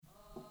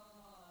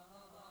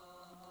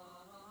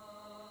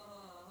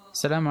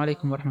Assalamu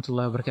alaikum wa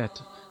rahmatullahi wa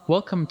barakatuh.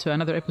 Welcome to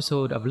another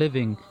episode of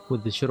Living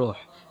with the Shuruh.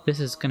 This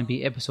is going to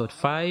be episode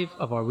 5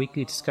 of our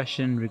weekly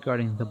discussion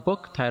regarding the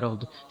book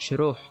titled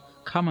Shuruh,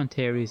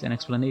 Commentaries and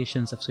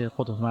Explanations of Sayyid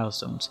Qutb's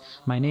Milestones.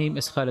 My name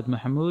is Khalid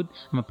Mahmoud.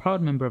 I'm a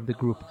proud member of the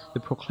group, the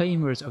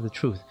Proclaimers of the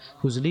Truth,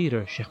 whose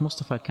leader, Sheikh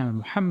Mustafa Kamil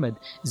Muhammad,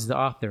 is the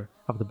author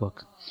of the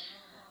book.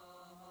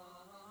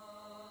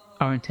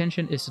 Our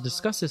intention is to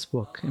discuss this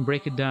book and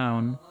break it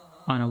down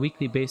on a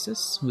weekly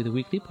basis with a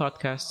weekly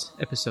podcast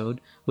episode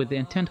with the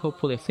intent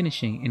hopefully of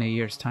finishing in a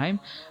year's time.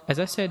 As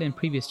I said in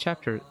previous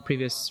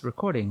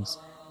recordings,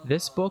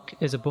 this book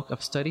is a book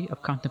of study,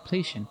 of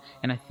contemplation,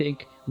 and I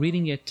think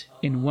reading it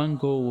in one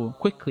go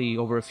quickly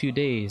over a few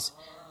days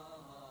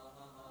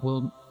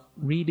will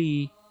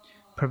really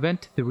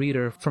prevent the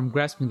reader from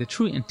grasping the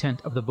true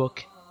intent of the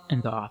book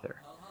and the author.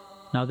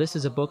 Now, this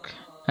is a book,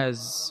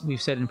 as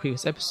we've said in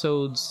previous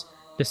episodes,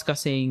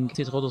 discussing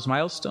Sayyid Qutb's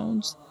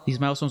milestones. These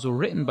milestones were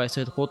written by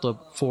Sayyid Qutb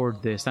for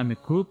the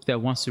Islamic group that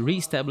wants to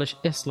re-establish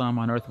Islam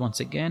on earth once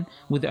again,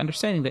 with the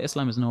understanding that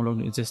Islam is no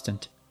longer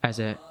existent as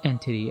an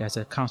entity, as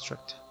a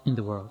construct in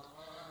the world.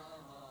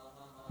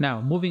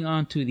 Now, moving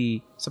on to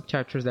the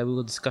subchapters that we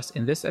will discuss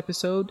in this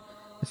episode.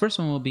 The first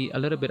one will be a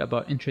little bit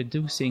about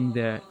introducing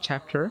the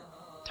chapter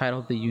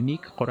titled The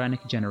Unique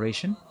Quranic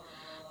Generation.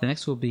 The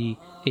next will be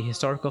a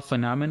historical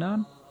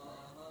phenomenon.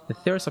 The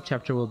third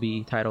subchapter will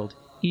be titled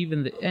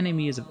Even the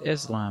Enemies of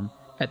Islam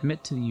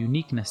Admit to the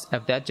Uniqueness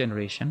of That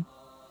Generation.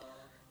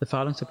 The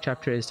following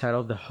subchapter is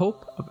titled The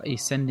Hope of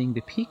Ascending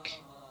the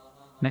Peak.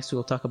 Next we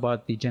will talk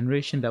about the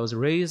generation that was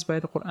raised by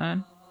the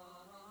Quran.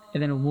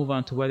 And then we'll move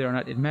on to whether or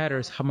not it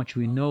matters how much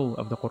we know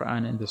of the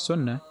Quran and the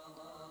Sunnah.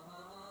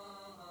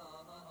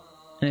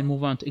 And then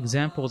move on to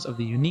examples of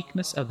the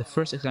uniqueness of the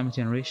first Islamic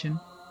generation,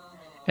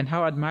 and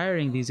how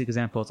admiring these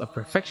examples of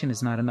perfection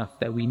is not enough,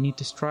 that we need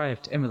to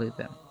strive to emulate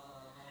them.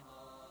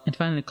 And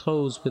finally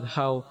close with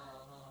how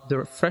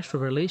the fresh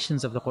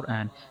revelations of the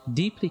Quran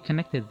deeply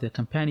connected the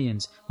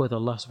companions with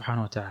Allah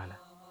subhanahu wa ta'ala.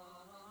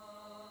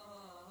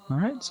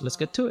 Alright, so let's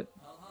get to it.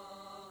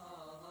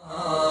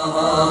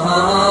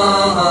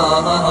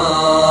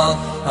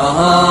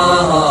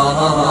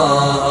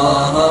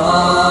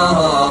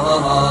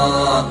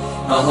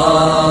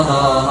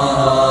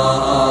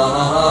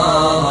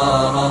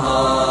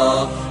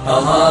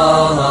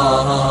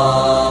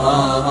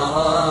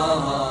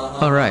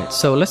 Alright,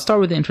 so let's start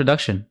with the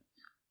introduction.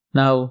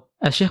 Now,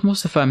 as Sheikh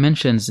Mustafa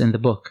mentions in the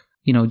book,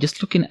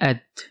 just looking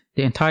at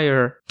the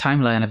entire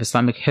timeline of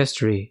Islamic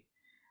history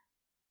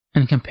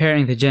and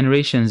comparing the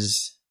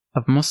generations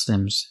of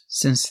Muslims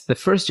since the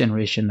first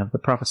generation of the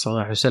Prophet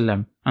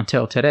ﷺ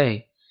until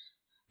today,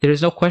 there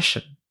is no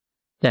question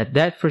that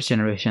that first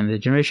generation, the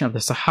generation of the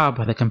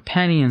Sahaba, the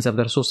companions of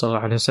the Rasul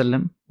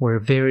ﷺ, were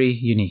very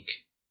unique.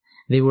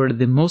 They were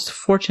the most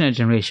fortunate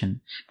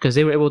generation because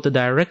they were able to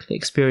directly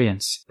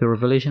experience the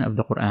revelation of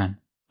the Quran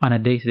on a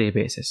day-to-day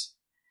basis.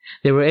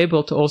 They were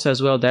able to also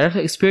as well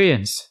directly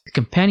experience the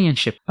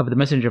companionship of the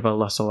Messenger of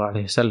Allah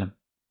ﷺ.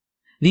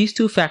 These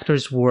two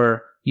factors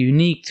were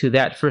unique to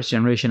that first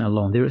generation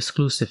alone. They were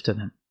exclusive to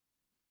them.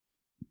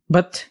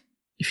 But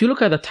if you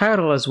look at the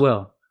title as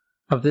well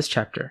of this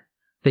chapter,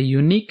 the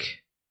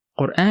unique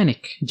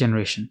Quranic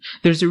generation,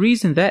 there's a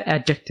reason that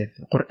adjective,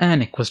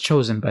 Quranic, was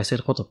chosen by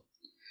Sayyid Qutb.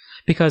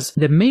 Because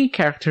the main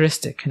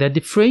characteristic that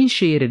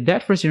differentiated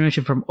that first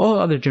generation from all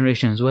other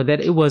generations was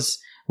that it was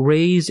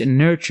raised and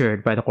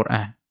nurtured by the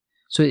Quran.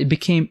 So it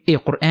became a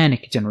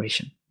Quranic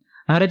generation.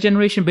 Not a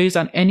generation based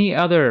on any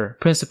other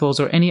principles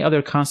or any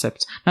other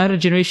concepts. Not a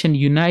generation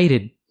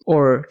united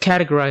or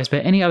categorized by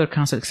any other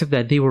concept except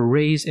that they were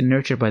raised and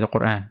nurtured by the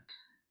Quran.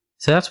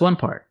 So that's one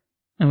part.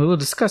 And we will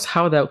discuss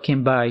how that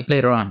came by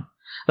later on.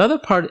 The other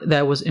part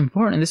that was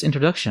important in this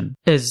introduction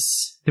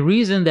is the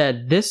reason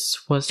that this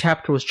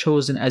chapter was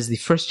chosen as the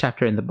first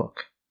chapter in the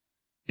book.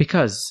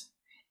 Because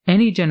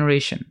any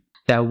generation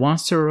that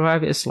wants to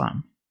revive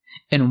Islam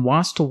and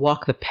wants to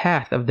walk the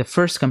path of the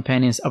first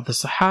companions of the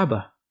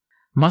Sahaba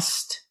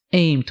must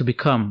aim to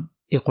become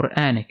a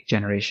Quranic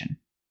generation.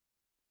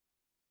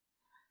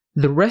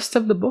 The rest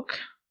of the book,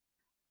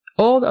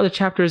 all the other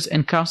chapters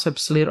and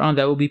concepts later on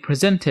that will be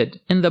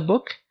presented in the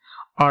book,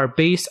 are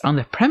based on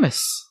the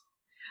premise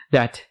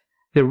that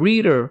the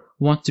reader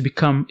wants to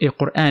become a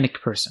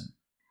Quranic person.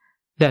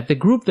 That the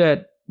group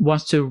that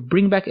wants to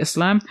bring back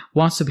Islam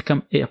wants to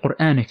become a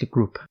Quranic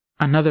group,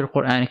 another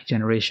Quranic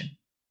generation.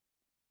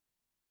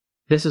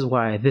 This is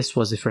why this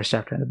was the first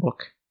chapter in the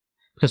book.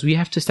 Because we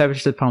have to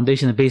establish the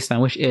foundation, the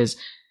baseline, which is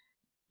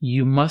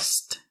you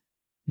must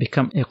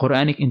become a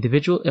Quranic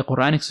individual, a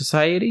Quranic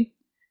society,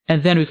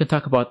 and then we can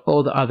talk about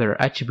all the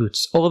other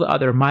attributes, all the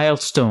other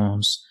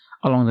milestones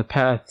along the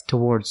path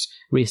towards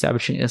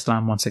re-establishing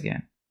Islam once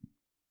again.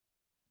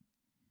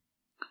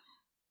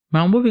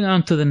 Now moving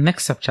on to the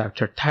next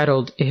subchapter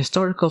titled A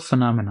Historical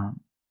Phenomenon.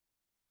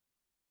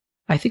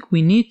 I think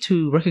we need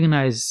to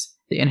recognize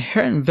the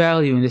inherent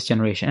value in this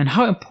generation and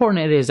how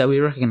important it is that we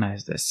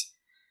recognize this.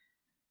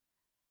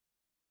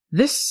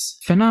 This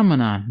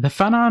phenomenon, the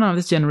phenomenon of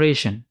this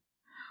generation,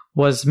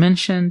 was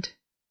mentioned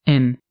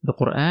in the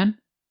Quran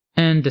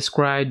and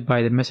described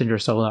by the Messenger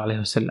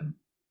ﷺ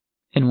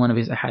in one of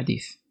his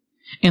ahadith.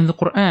 In the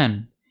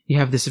Quran, you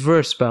have this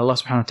verse by Allah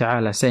subhanahu wa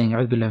ta'ala saying,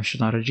 أعوذ بالله من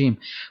الشيطان الرجيم,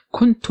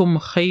 كنتم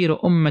خير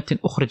أمة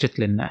أخرجت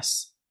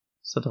للناس.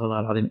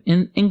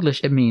 In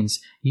English, it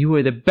means you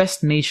were the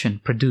best nation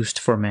produced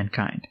for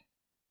mankind.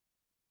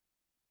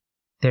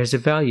 There's a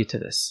value to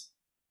this.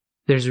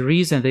 There's a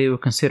reason they were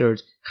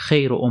considered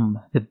خير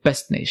أمة, the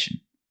best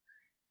nation.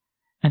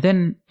 And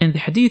then in the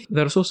hadith,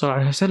 the Rasul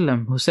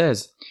ﷺ who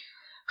says,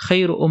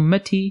 خير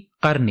أمتي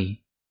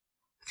قرني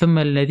ثم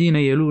الذين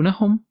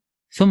يلونهم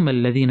ثم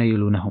الذين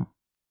يلونهم.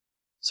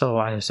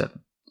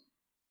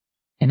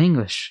 In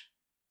English,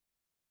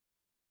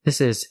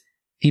 this is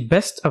the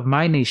best of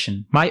my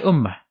nation, my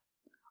ummah,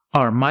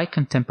 are my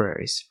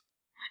contemporaries,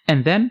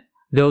 and then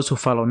those who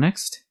follow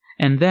next,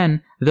 and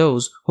then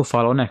those who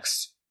follow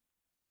next.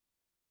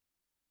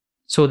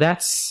 So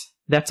that's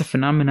a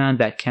phenomenon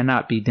that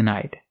cannot be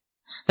denied.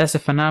 That's a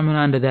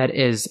phenomenon that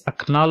is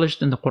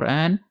acknowledged in the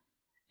Quran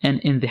and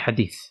in the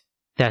Hadith,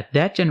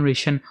 that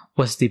generation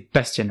was the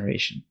best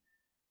generation.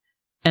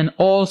 And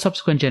all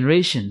subsequent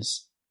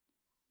generations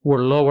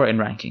were lower in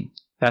ranking.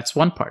 That's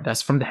one part.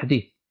 That's from the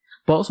Hadith.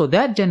 But also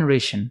that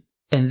generation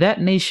and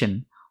that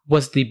nation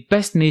was the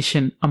best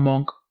nation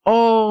among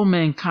all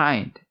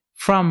mankind.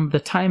 From the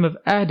time of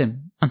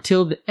Adam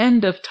until the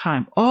end of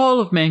time, all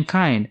of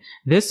mankind.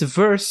 This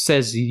verse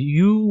says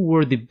you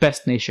were the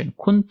best nation.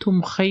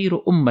 كنتم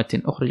خير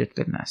أمة أخرجت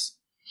للناس.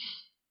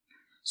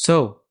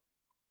 So,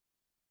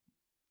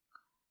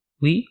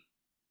 we,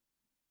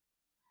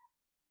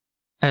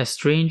 as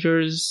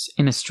strangers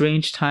in a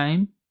strange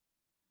time,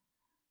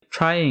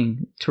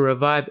 trying to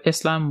revive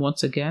Islam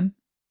once again,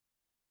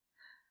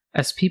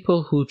 as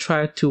people who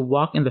try to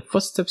walk in the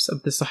footsteps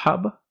of the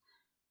Sahaba,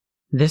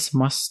 this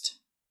must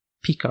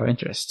pique our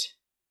interest.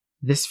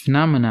 This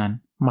phenomenon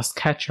must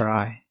catch our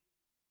eye.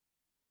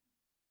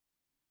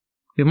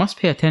 We must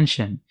pay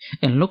attention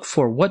and look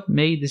for what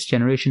made this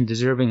generation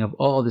deserving of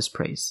all this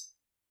praise.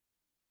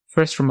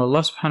 First from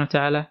Allah subhanahu wa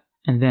ta'ala,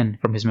 and then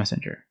from His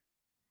Messenger.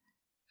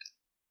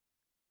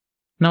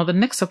 Now the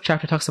next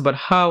subchapter talks about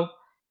how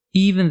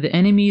even the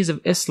enemies of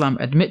Islam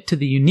admit to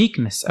the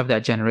uniqueness of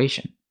that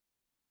generation.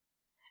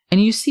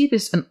 And you see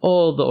this in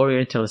all the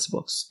Orientalist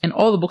books, and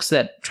all the books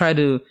that try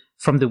to,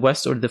 from the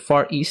West or the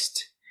Far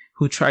East,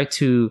 who try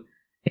to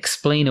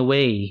explain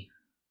away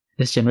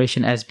this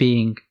generation as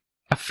being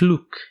a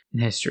fluke in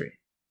history.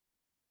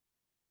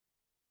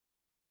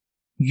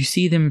 You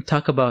see them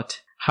talk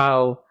about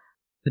how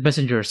the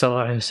Messenger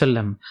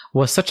ﷺ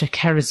was such a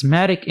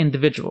charismatic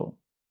individual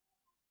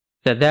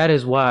that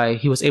is why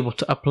he was able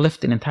to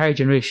uplift an entire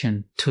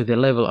generation to the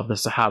level of the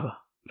Sahaba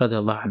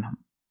radiallahu anhum.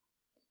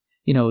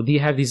 You know, you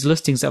have these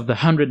listings of the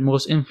 100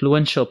 most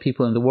influential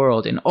people in the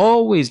world, and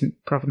always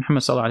Prophet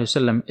Muhammad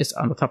ﷺ is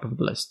on the top of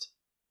the list.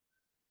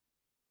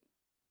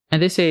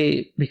 And they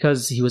say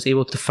because he was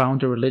able to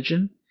found a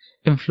religion,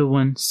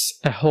 influence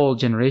a whole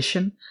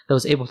generation that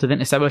was able to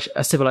then establish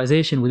a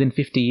civilization within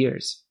 50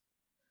 years.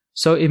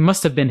 So it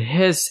must have been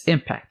his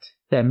impact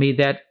that made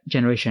that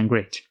generation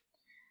great.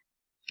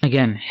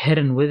 Again,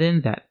 hidden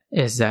within that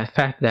is the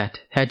fact that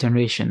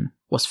generation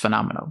was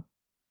phenomenal.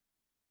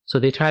 So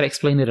they try to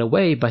explain it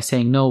away by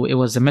saying, no, it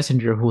was the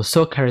messenger who was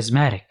so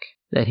charismatic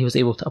that he was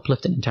able to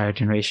uplift an entire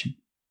generation.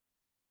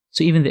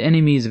 So even the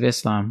enemies of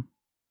Islam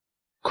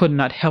could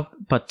not help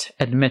but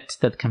admit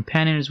that the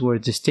companions were a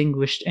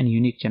distinguished and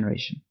unique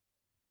generation.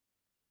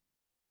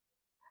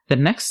 The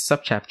next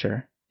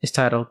subchapter is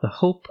titled The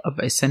Hope of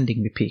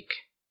Ascending the Peak.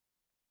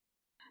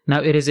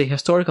 Now it is a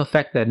historical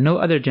fact that no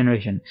other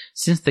generation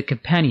since the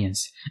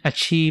companions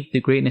achieved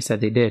the greatness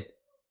that they did.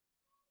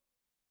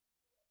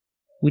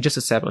 We just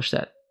established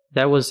that.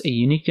 That was a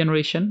unique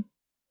generation.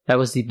 That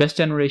was the best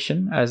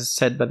generation, as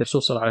said by the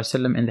Rasul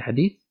ﷺ in the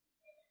Hadith,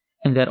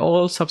 and that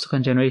all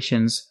subsequent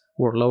generations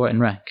were lower in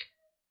rank.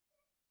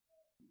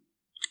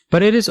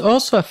 But it is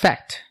also a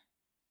fact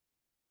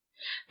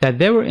that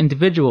there were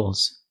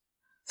individuals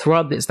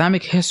throughout the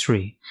Islamic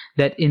history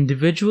that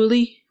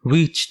individually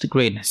reached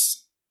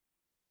greatness.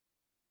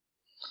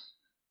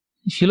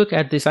 If you look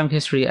at the Islamic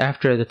history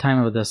after the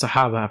time of the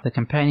Sahaba, the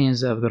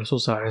companions of the Rasul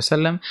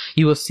ﷺ,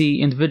 you will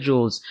see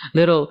individuals,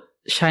 little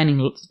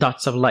shining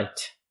dots of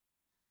light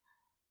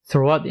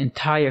throughout the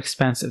entire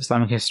expanse of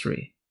Islamic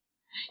history.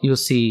 You will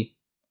see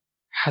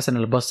Hassan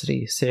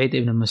al-Basri, Sa'id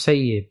ibn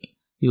al-Musayyib,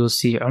 you will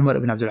see Umar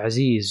ibn Abdul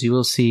Aziz, you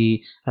will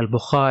see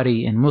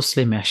al-Bukhari and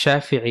Muslim,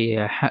 Shafi'i,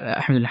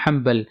 Ahmad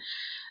al-Hanbal,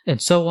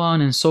 and so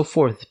on and so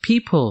forth.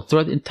 People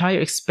throughout the entire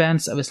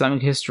expanse of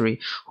Islamic history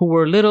who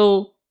were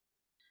little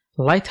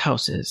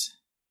lighthouses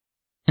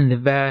in the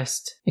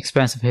vast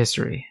expanse of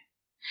history.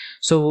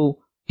 So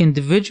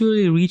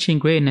individually reaching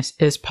greatness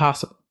is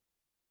possible.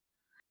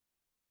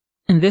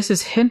 And this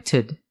is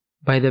hinted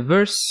by the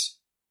verse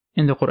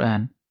in the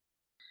Quran.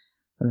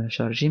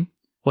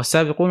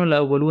 وَالسَّابِقُونَ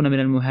الْأَوَّلُونَ مِنَ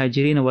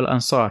الْمُهَاجِرِينَ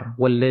وَالْأَنصَارِ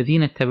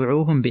وَالَّذِينَ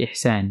اتَّبَعُوهُم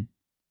بِإِحْسَانٍ.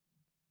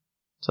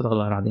 صدق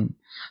الله العظيم.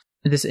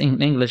 This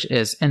in English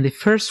is, and the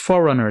first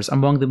forerunners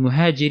among the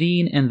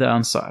Muhajirin and the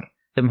Ansar.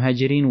 The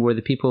Muhajirin were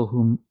the people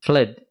who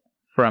fled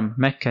from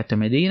Mecca to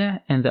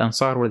Medina, and the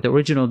Ansar were the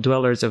original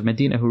dwellers of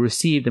Medina who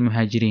received the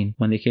Muhajirin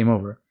when they came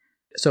over.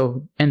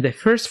 So, and the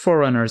first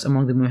forerunners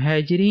among the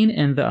Muhajirin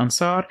and the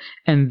Ansar,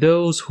 and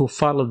those who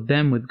followed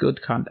them with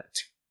good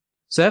conduct.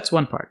 So that's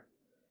one part.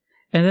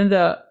 And then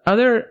the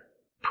other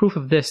proof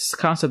of this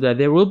concept that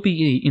there will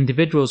be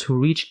individuals who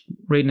reach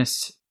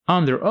greatness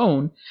on their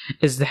own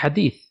is the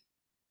hadith,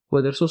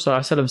 where the Rasul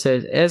ﷺ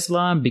says,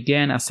 Islam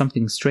began as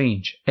something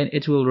strange, and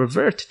it will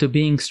revert to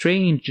being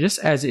strange just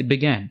as it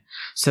began.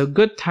 So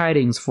good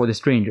tidings for the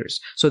strangers.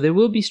 So there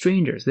will be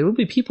strangers. There will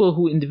be people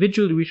who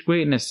individually reach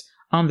greatness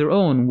on their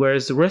own,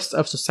 whereas the rest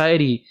of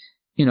society,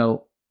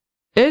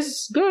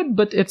 is good,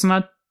 but it's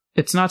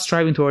not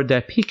striving toward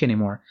that peak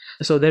anymore.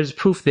 So there's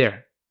proof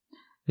there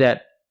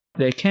that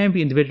there can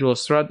be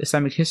individuals throughout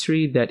Islamic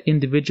history that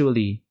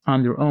individually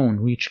on their own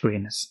reach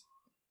greatness.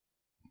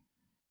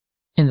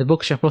 In the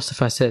book, Shaykh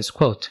Mustafa says,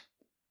 quote,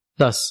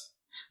 thus,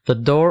 the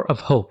door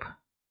of hope,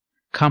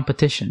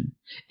 competition,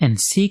 and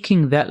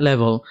seeking that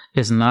level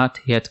is not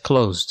yet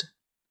closed.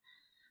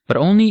 But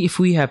only if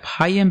we have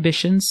high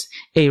ambitions,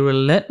 a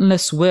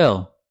relentless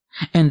will,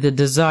 and the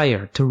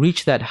desire to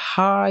reach that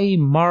high,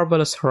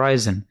 marvelous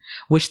horizon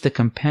which the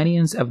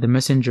companions of the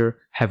Messenger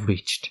have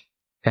reached.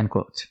 End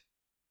quote.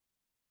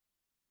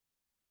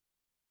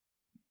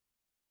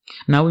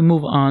 Now we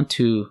move on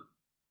to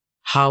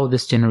how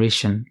this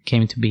generation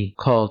came to be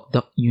called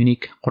the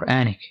unique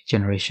Quranic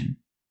generation.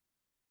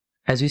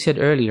 As we said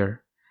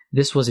earlier,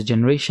 this was a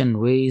generation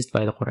raised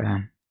by the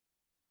Quran.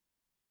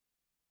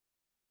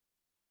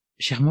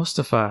 Shaykh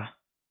Mustafa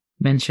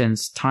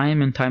mentions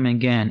time and time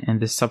again in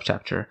this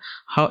subchapter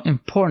how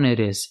important it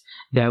is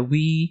that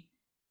we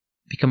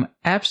become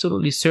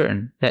absolutely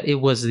certain that it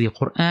was the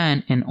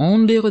Quran and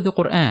only the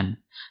Quran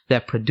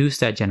that produced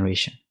that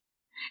generation.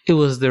 It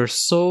was their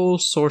sole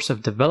source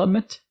of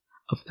development,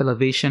 of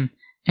elevation,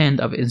 and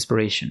of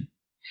inspiration.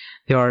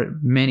 There are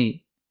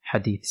many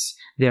hadiths,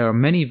 there are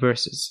many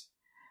verses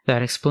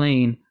that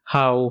explain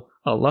how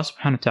Allah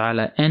subhanahu wa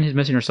ta'ala and His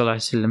Messenger sallallahu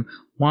alaihi wasallam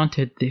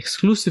wanted the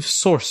exclusive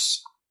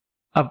source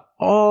of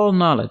all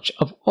knowledge,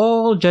 of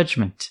all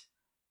judgment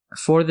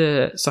for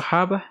the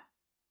Sahaba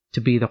to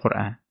be the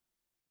Quran.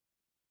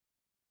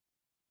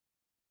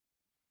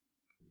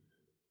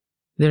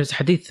 There's a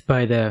hadith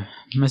by the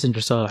Messenger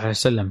sallallahu alaihi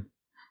wasallam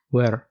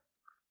where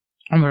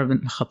Umar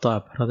ibn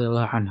Khattab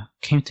radiallahu anhu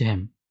came to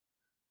him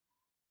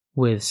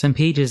with some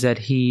pages that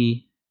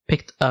he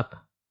picked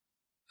up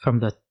from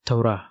the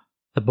Torah,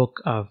 the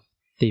book of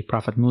the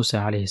Prophet Musa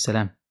alayhi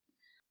salam.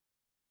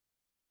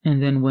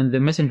 And then when the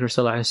Messenger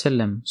sallallahu alaihi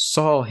wasallam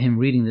saw him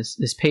reading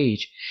this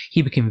page,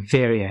 he became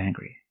very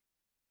angry.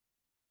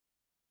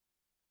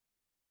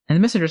 And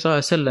the Messenger sallallahu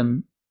alaihi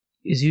wasallam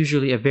is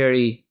usually a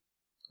very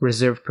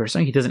reserved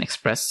person. He doesn't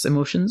express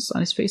emotions on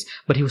his face,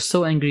 but he was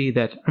so angry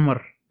that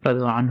Umar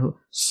radiallahu anhu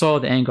saw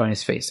the anger on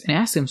his face. And he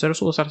asked him,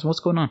 Rasulullah, what's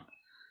going on?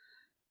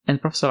 And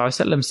the Prophet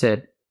ﷺ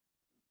said,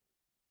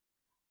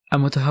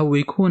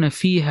 أَمُتَهَوِّكُونَ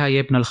فِيهَا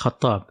يَا ابْنَ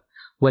الْخَطَّابِ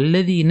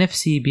وَالَّذِي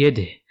نَفْسِي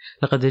بِيَدِهِ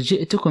لَقَدْ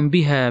جِئْتُكُمْ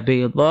بِهَا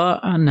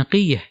بَيْضَاءَ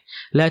نَقِيَّةً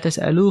لَا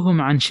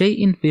تَسْأَلُوهُمْ عَنْ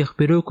شَيْءٍ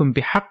فَيُخْبِرُوكُمْ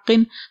بِحَقٍّ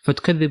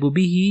فَتُكَذِّبُوا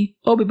بِهِ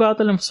أَوْ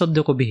بِبَاطِلٍ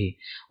فَصَدِّقُوا بِهِ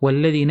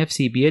وَالَّذِي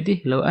نَفْسِي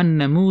بِيَدِهِ لَوْ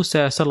أَنَّ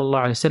مُوسَى صلى الله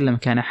عليه وسلم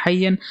كان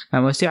حيا ما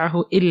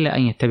وسعه إلا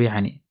أن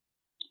يتبعني.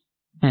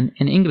 And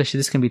in English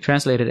this can be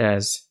translated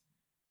as,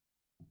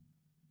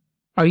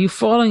 are you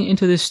falling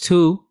into this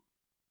too,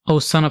 O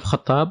son of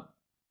Khattab?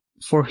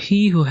 For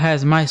he who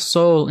has my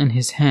soul in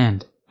his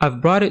hand,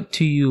 I've brought it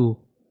to you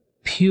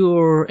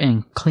pure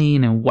and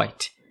clean and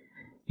white.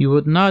 You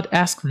would not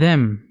ask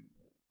them,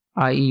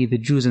 i.e. the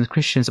Jews and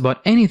Christians,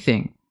 about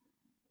anything,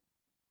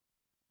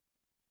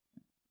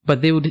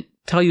 but they would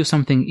tell you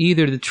something,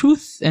 either the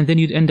truth and then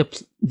you'd end up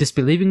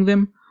disbelieving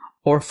them,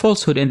 or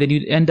falsehood and then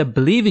you'd end up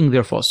believing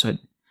their falsehood.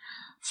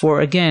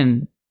 For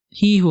again,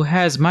 he who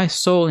has my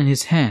soul in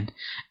his hand,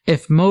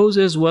 if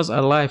Moses was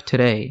alive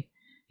today,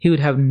 he would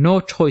have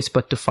no choice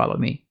but to follow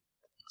me.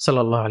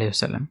 Sallallahu Alaihi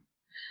Wasallam.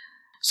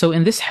 So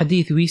in this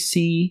hadith, we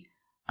see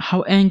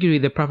how angry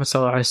the Prophet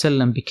Sallallahu Alaihi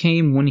Wasallam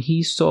became when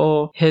he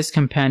saw his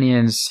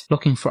companions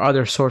looking for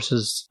other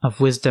sources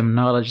of wisdom,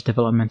 knowledge,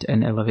 development,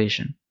 and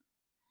elevation.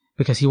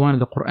 Because he wanted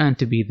the Quran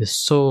to be the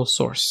sole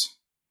source.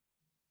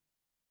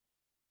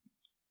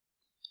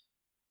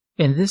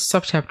 In this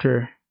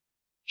subchapter,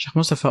 Shaykh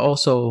Mustafa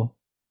also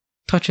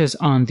touches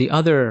on the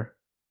other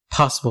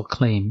possible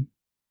claim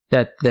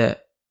that the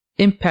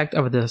impact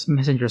of the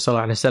Messenger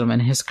ﷺ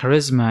and his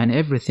charisma and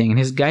everything, and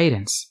his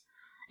guidance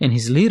and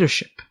his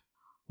leadership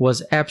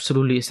was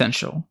absolutely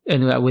essential.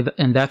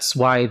 And that's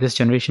why this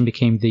generation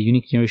became the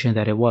unique generation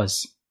that it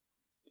was.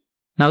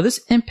 Now this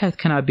impact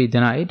cannot be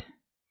denied,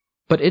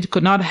 but it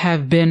could not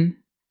have been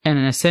an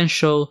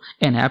essential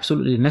and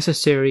absolutely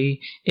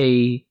necessary,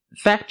 a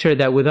factor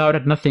that without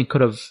it nothing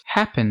could have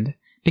happened,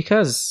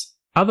 because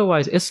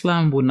otherwise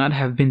Islam would not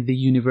have been the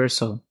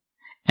universal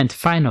and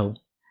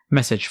final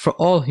message for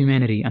all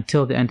humanity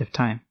until the end of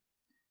time.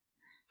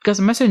 Because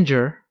the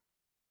messenger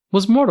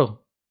was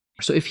mortal.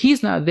 So if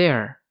he's not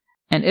there,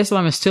 and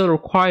Islam is still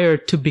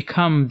required to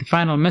become the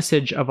final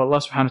message of Allah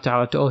subhanahu wa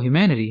ta'ala to all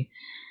humanity,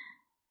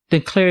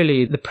 then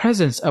clearly the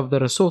presence of the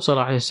Rasul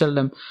sallallahu alayhi wa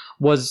sallam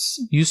was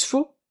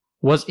useful,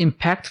 was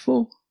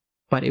impactful,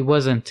 but it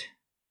wasn't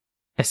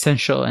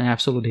essential and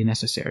absolutely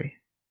necessary.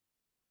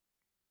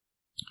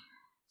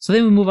 So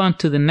then we move on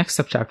to the next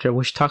subchapter,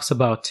 which talks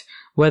about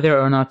whether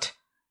or not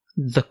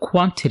the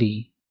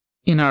quantity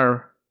in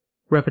our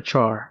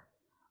repertoire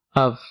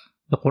of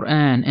the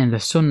Quran and the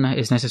Sunnah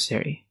is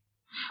necessary.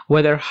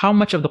 Whether how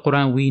much of the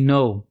Quran we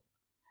know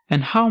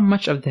and how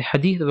much of the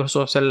hadith of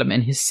Rasulullah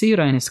and his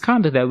seerah and his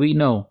conduct that we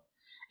know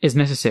is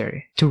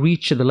necessary to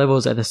reach the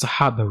levels that the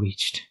Sahaba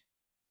reached.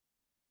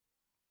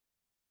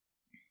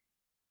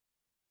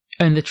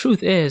 And the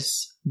truth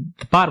is,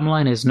 the bottom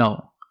line is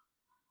no.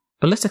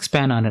 But let's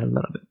expand on it a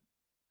little bit.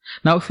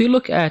 Now, if we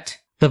look at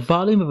the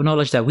volume of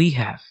knowledge that we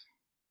have,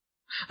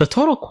 the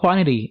total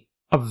quantity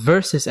of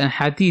verses and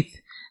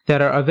hadith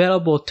that are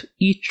available to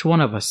each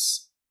one of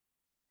us,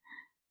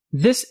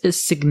 this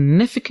is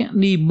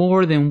significantly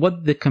more than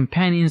what the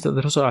companions of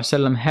the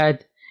Rasulullah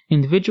had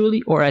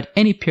individually or at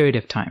any period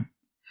of time.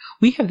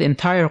 We have the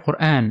entire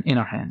Quran in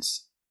our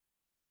hands.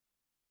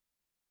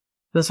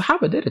 The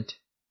Sahaba didn't.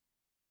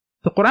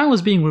 The Quran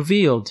was being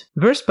revealed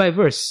verse by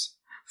verse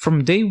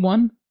from day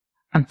one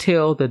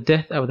until the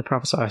death of the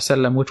Prophet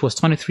ﷺ, which was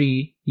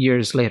 23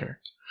 years later.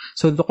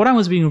 So the Quran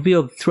was being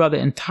revealed throughout the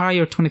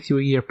entire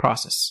 23-year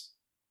process.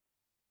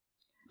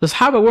 The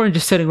Sahaba weren't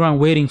just sitting around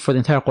waiting for the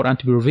entire Quran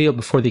to be revealed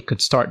before they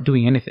could start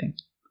doing anything.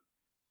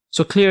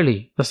 So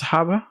clearly, the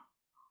Sahaba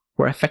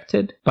were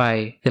affected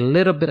by the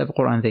little bit of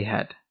Quran they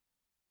had.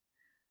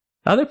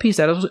 The other piece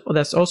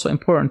that's also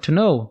important to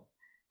know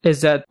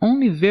is that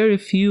only very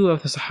few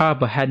of the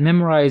Sahaba had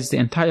memorized the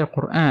entire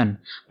Quran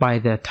by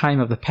the time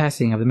of the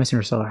passing of the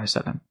Messenger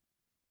ﷺ.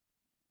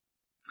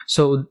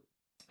 So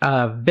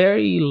a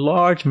very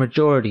large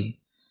majority,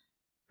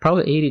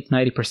 probably 80 to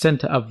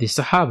 90% of the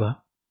Sahaba,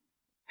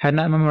 had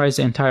not memorized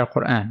the entire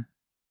Quran,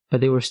 but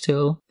they were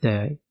still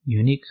the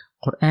unique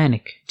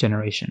Quranic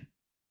generation.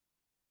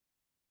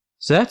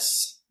 So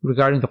that's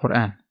regarding the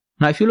Quran.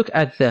 Now if you look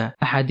at the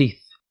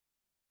Hadith,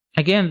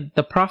 again,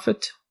 the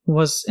Prophet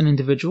was an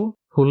individual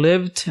who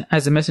lived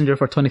as a messenger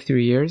for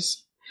 23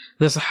 years.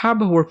 The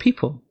Sahaba were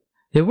people.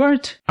 They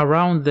weren't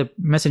around the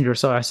Messenger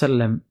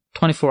ﷺ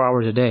 24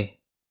 hours a day.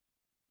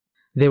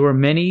 There were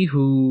many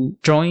who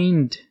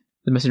joined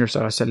the Messenger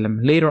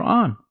ﷺ later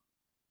on.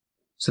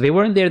 So they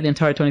weren't there the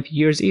entire 23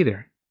 years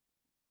either.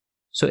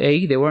 So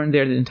they weren't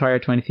there the entire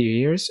 23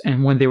 years,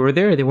 and when they were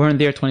there, they weren't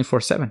there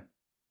 24/7.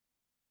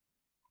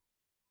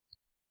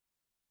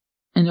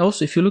 And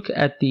also, if you look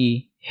at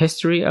the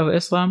history of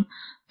Islam,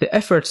 the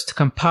efforts to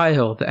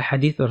compile the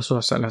hadith of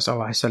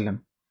Rasulullah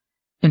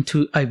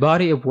into a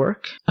body of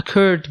work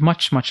occurred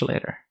much, much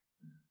later.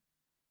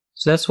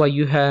 So that's why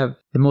you have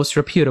the most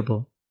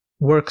reputable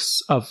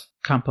works of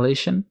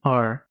compilation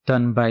are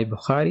done by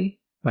Bukhari,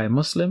 by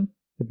Muslim,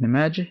 Ibn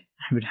Majah,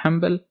 Ahmad bin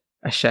Hanbal,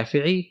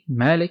 Ash-Shafi'i,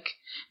 Malik.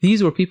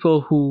 These were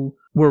people who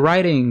were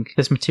writing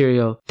this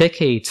material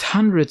decades,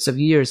 hundreds of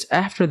years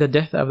after the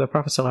death of the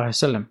Prophet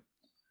ﷺ.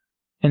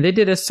 And they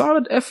did a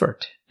solid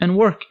effort and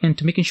work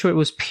into making sure it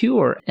was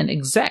pure and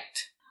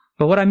exact.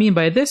 But what I mean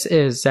by this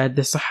is that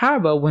the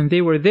Sahaba, when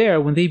they were there,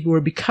 when they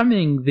were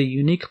becoming the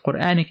unique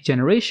Quranic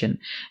generation,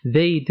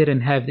 they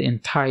didn't have the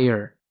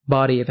entire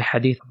body of the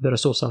hadith of the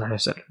Rasul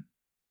ﷺ.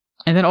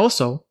 And then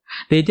also,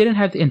 they didn't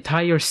have the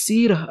entire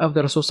seerah of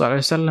the Rasul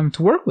ﷺ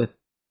to work with.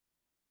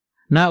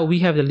 Now we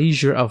have the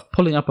leisure of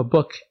pulling up a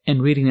book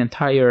and reading the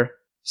entire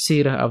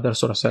seerah of the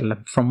Rasul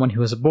ﷺ from when he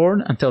was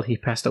born until he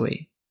passed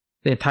away.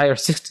 The entire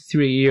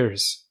 63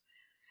 years.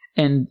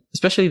 And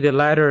especially the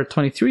latter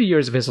 23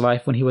 years of his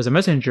life when he was a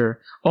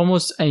messenger,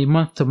 almost a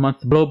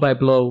month-to-month,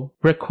 blow-by-blow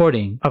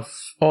recording of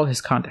all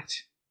his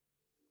conduct.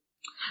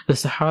 The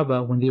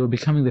Sahaba, when they were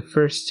becoming the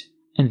first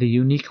and the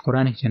unique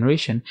Quranic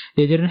generation,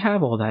 they didn't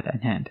have all that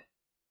at hand.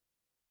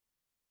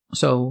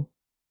 So,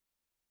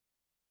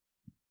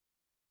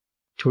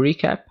 to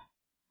recap,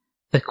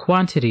 the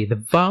quantity, the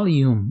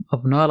volume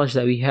of knowledge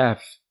that we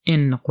have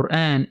in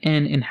Quran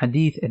and in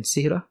Hadith and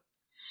Seerah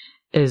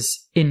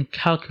is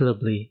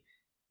incalculably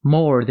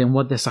more than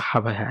what the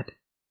Sahaba had.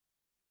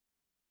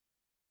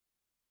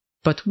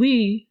 But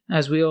we,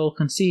 as we all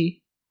can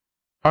see,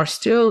 are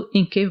still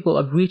incapable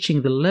of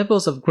reaching the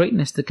levels of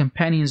greatness the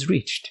companions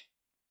reached.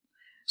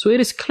 So it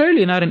is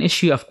clearly not an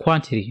issue of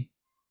quantity,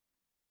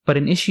 but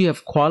an issue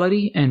of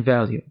quality and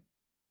value.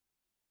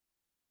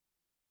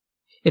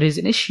 It is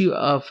an issue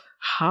of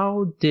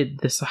how did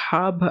the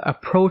Sahaba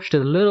approach the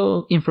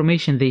little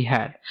information they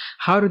had?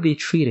 How did they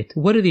treat it?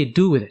 What did they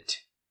do with it?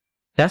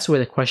 That's where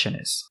the question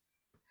is.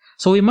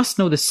 So we must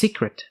know the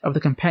secret of the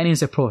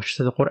companions' approach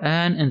to the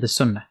Quran and the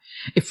Sunnah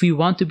if we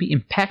want to be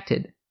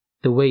impacted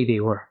the way they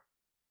were.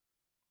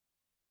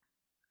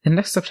 The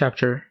next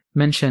subchapter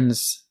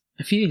mentions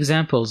a few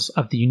examples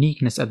of the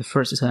uniqueness of the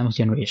first Islamic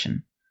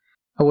generation.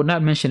 I would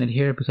not mention it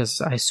here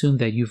because I assume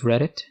that you've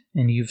read it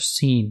and you've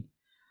seen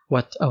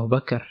what Abu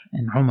Bakr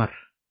and Umar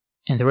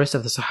and the rest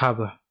of the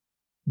Sahaba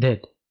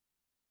did.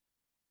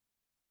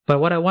 But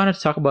what I wanted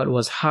to talk about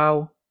was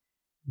how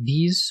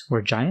these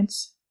were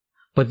giants,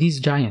 but these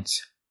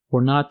giants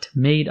were not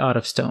made out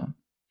of stone.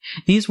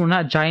 These were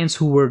not giants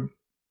who were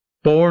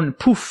born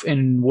poof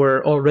and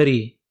were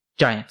already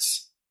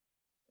giants.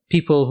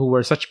 People who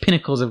were such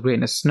pinnacles of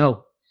greatness.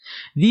 No.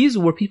 These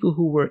were people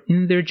who were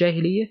in their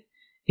jahiliyyah,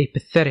 a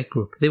pathetic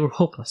group. They were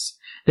hopeless.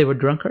 They were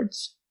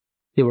drunkards.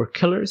 They were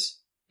killers.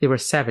 They were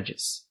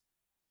savages.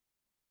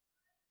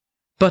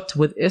 But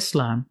with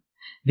Islam,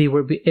 they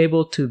were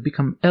able to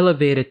become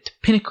elevated to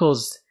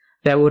pinnacles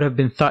that would have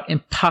been thought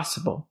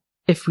impossible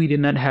if we did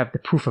not have the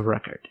proof of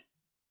record.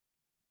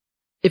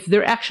 If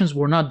their actions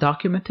were not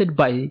documented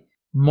by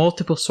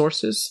multiple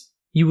sources,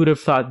 you would have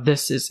thought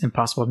this is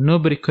impossible.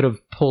 Nobody could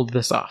have pulled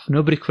this off.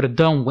 Nobody could have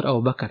done what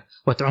Abu Bakr,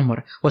 what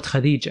Umar, what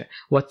Khadija,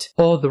 what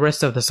all the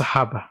rest of the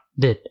Sahaba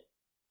did.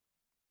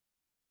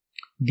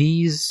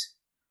 These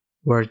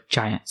were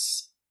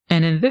giants.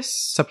 And in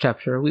this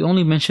subchapter, we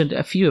only mentioned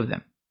a few of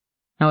them.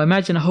 Now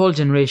imagine a whole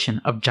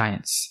generation of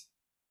giants.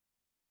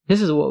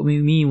 This is what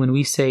we mean when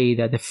we say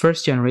that the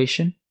first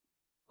generation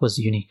was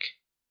unique.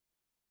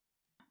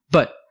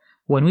 But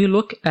when we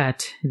look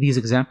at these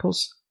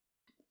examples,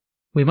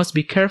 we must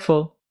be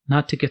careful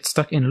not to get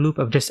stuck in a loop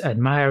of just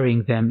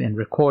admiring them and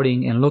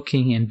recording and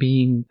looking and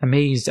being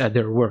amazed at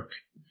their work.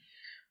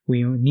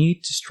 We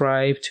need to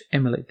strive to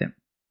emulate them.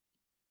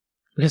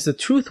 Because the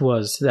truth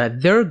was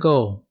that their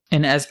goal,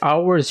 and as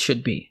ours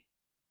should be,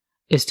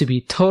 is to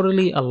be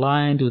totally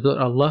aligned with what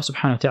Allah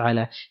subhanahu wa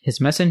ta'ala, His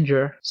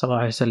Messenger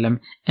sallallahu alaihi wasallam,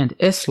 and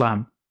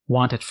Islam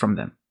wanted from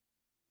them.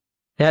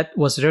 That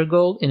was their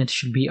goal, and it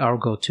should be our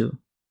goal too.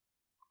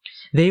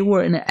 They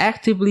were an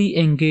actively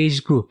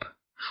engaged group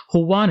who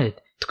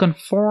wanted to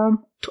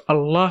conform to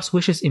Allah's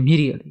wishes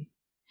immediately.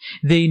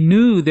 They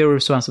knew their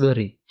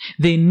responsibility.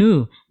 They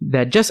knew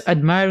that just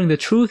admiring the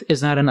truth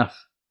is not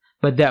enough,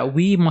 but that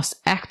we must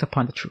act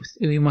upon the truth.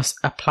 We must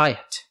apply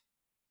it.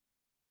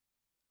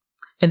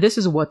 And this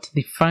is what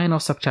the final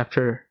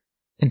subchapter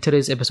in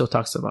today's episode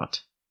talks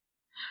about.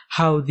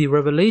 How the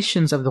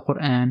revelations of the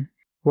Quran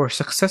were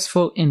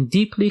successful in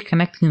deeply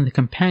connecting the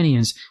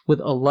companions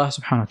with Allah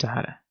subhanahu wa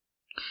ta'ala.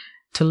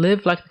 To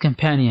live like the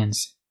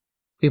companions,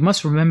 we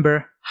must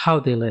remember how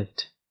they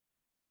lived.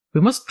 We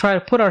must try to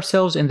put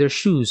ourselves in their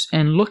shoes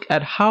and look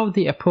at how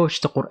they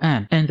approached the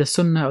Quran and the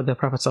Sunnah of the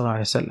Prophet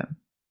ﷺ.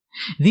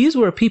 These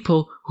were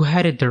people who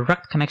had a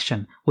direct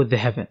connection with the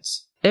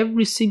heavens.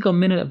 Every single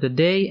minute of the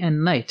day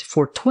and night,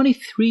 for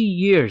 23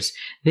 years,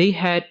 they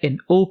had an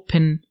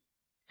open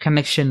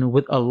connection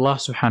with Allah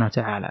subhanahu wa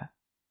ta'ala.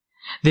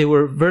 There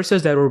were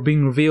verses that were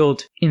being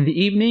revealed in the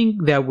evening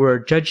that were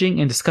judging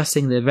and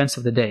discussing the events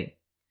of the day.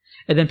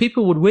 And then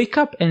people would wake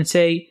up and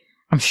say,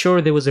 I'm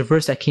sure there was a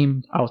verse that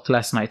came out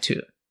last night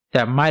too,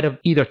 that might have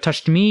either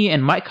touched me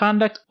and my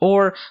conduct,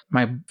 or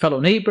my fellow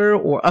neighbor,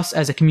 or us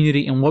as a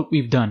community and what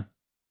we've done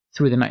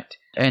through the night.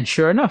 And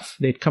sure enough,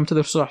 they'd come to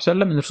the Rasul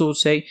ﷺ and the Rasul would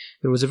say,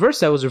 there was a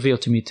verse that was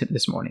revealed to me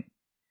this morning.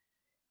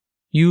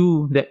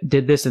 You that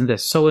did this and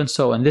this, so and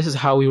so, and this is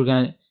how we were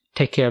going to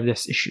take care of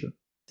this issue.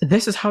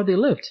 This is how they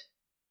lived.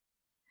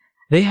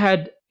 They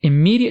had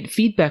immediate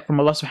feedback from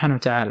Allah subhanahu wa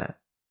ta'ala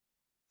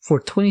for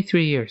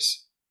 23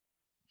 years.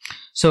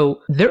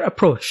 So their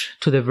approach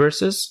to the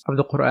verses of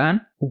the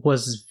Quran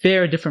was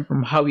very different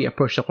from how we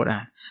approach the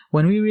Quran.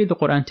 When we read the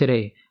Quran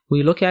today,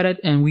 we look at it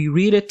and we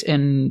read it,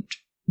 and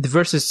the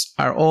verses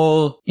are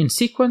all in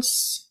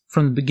sequence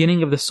from the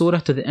beginning of the surah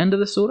to the end of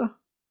the surah.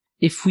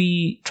 If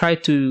we try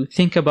to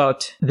think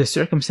about the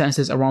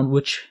circumstances around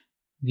which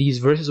these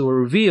verses were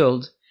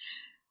revealed,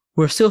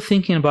 we're still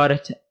thinking about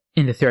it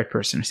in the third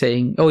person,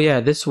 saying, oh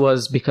yeah, this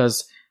was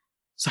because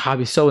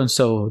Sahabi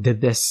so-and-so did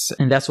this,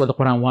 and that's what the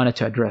Quran wanted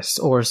to address.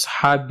 Or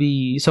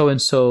Sahabi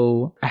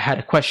so-and-so had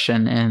a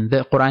question, and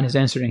the Quran is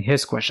answering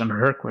his question or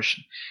her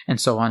question, and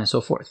so on and so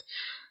forth.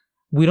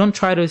 We don't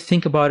try to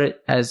think about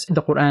it as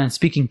the Quran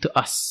speaking to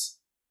us,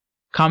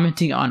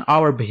 commenting on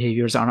our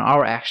behaviors, on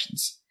our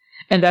actions.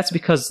 And that's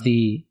because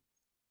the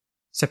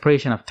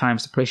separation of time,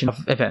 separation of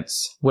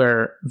events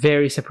were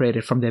very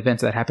separated from the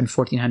events that happened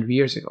 1400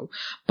 years ago.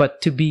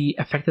 But to be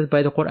affected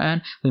by the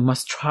Quran, we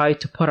must try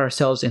to put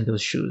ourselves in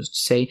those shoes, to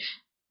say,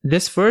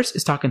 this verse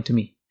is talking to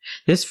me.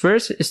 This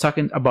verse is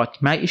talking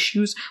about my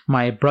issues,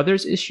 my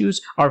brother's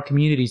issues, our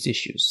community's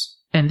issues.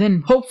 And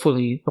then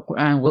hopefully the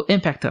Quran will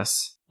impact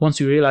us once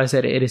we realize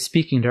that it is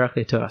speaking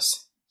directly to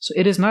us. So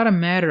it is not a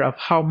matter of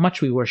how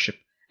much we worship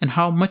and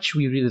how much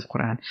we read the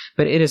Quran,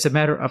 but it is a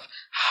matter of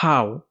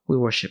how we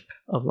worship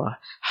Allah,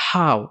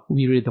 how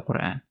we read the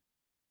Quran.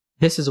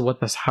 This is what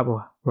the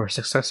Sahaba were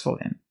successful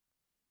in.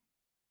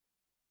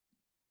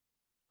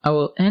 I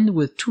will end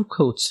with two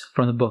quotes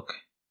from the book.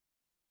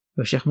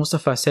 Where Sheikh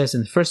Mustafa says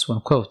in the first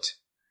one, quote,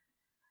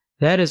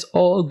 "That is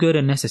all good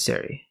and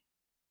necessary,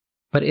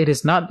 but it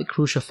is not the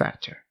crucial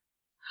factor.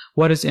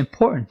 What is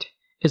important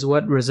is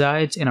what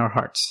resides in our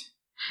hearts,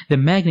 the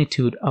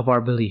magnitude of our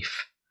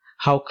belief,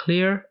 how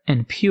clear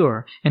and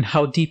pure and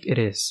how deep it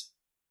is.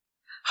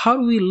 How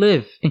do we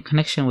live in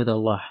connection with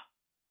Allah?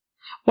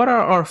 What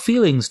are our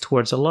feelings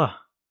towards Allah?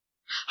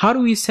 How do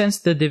we sense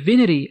the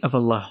divinity of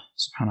Allah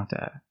subhanahu wa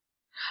ta'ala?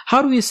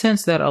 How do we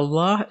sense that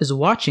Allah is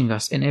watching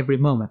us in every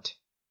moment?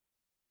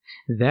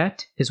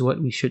 That is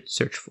what we should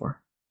search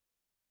for.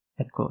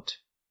 End quote.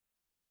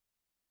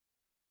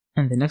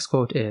 And the next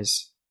quote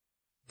is,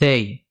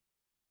 they,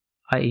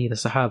 i.e. the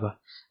Sahaba,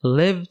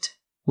 lived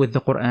with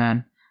the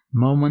Quran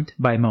moment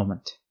by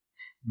moment,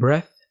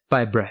 breath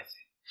by breath.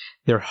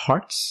 Their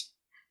hearts,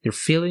 their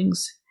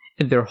feelings,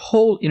 and their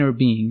whole inner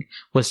being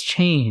was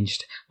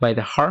changed by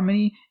the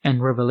harmony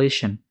and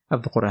revelation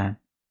of the Quran.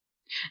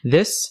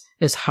 This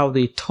is how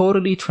they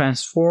totally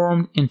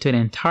transformed into an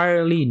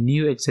entirely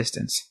new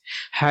existence,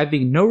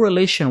 having no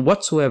relation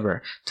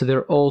whatsoever to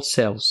their old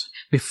selves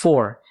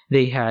before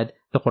they had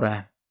the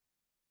Quran.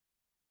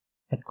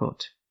 End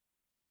quote.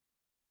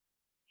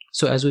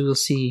 So as we will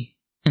see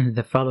in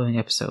the following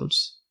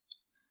episodes,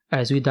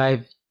 as we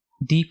dive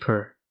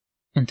deeper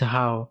into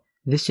how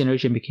this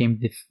generation became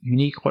the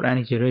unique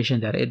Quranic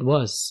generation that it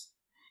was,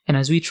 and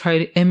as we try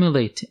to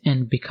emulate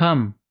and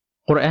become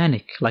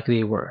Quranic like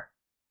they were,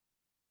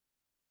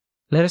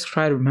 let us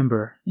try to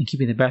remember and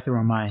keep in the back of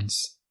our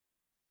minds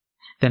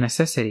the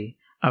necessity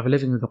of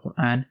living with the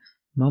Quran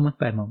moment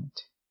by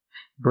moment,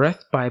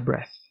 breath by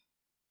breath.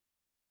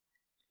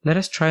 Let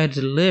us try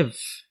to live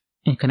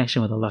in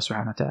connection with Allah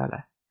subhanahu wa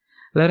ta'ala.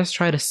 Let us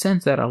try to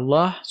sense that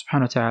Allah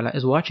subhanahu wa ta'ala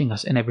is watching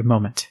us in every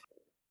moment.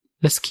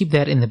 Let's keep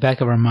that in the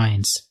back of our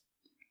minds.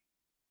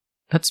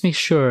 Let's make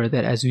sure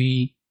that as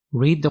we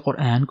read the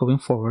Quran going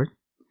forward,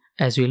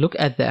 as we look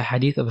at the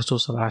hadith of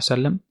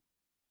Rasulullah,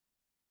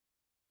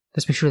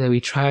 let's make sure that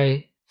we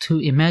try to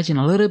imagine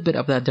a little bit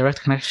of that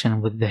direct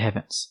connection with the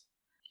heavens,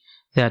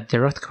 that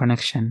direct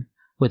connection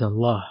with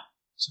Allah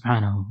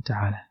subhanahu wa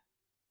ta'ala.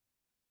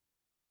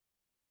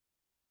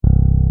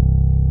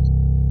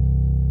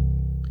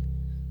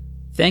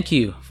 Thank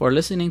you for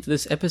listening to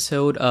this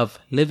episode of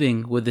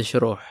Living with the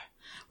Shuruh,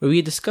 where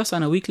we discuss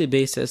on a weekly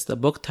basis the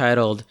book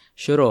titled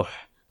Shuruh,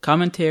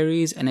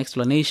 Commentaries and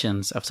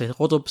Explanations of Sayyid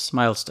Qutb's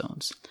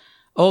Milestones.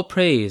 All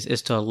praise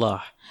is to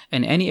Allah,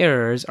 and any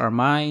errors are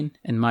mine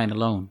and mine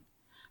alone.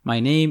 My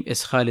name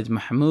is Khalid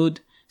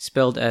Mahmoud,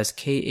 spelled as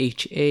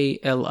Khalid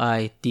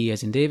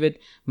as in David,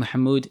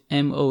 Mahmoud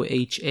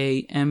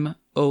Mohamood.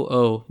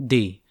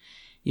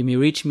 You may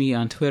reach me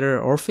on Twitter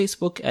or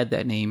Facebook at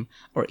that name,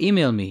 or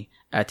email me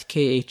at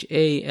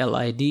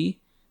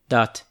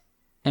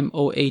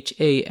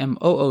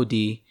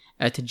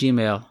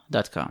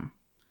khalid.mohamood@gmail.com.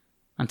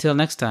 Until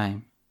next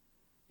time,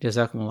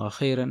 Jazakumullah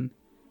khairan.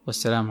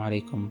 Wassalamu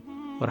alaikum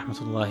wa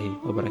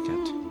rahmatullahi wa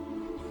barakatuh.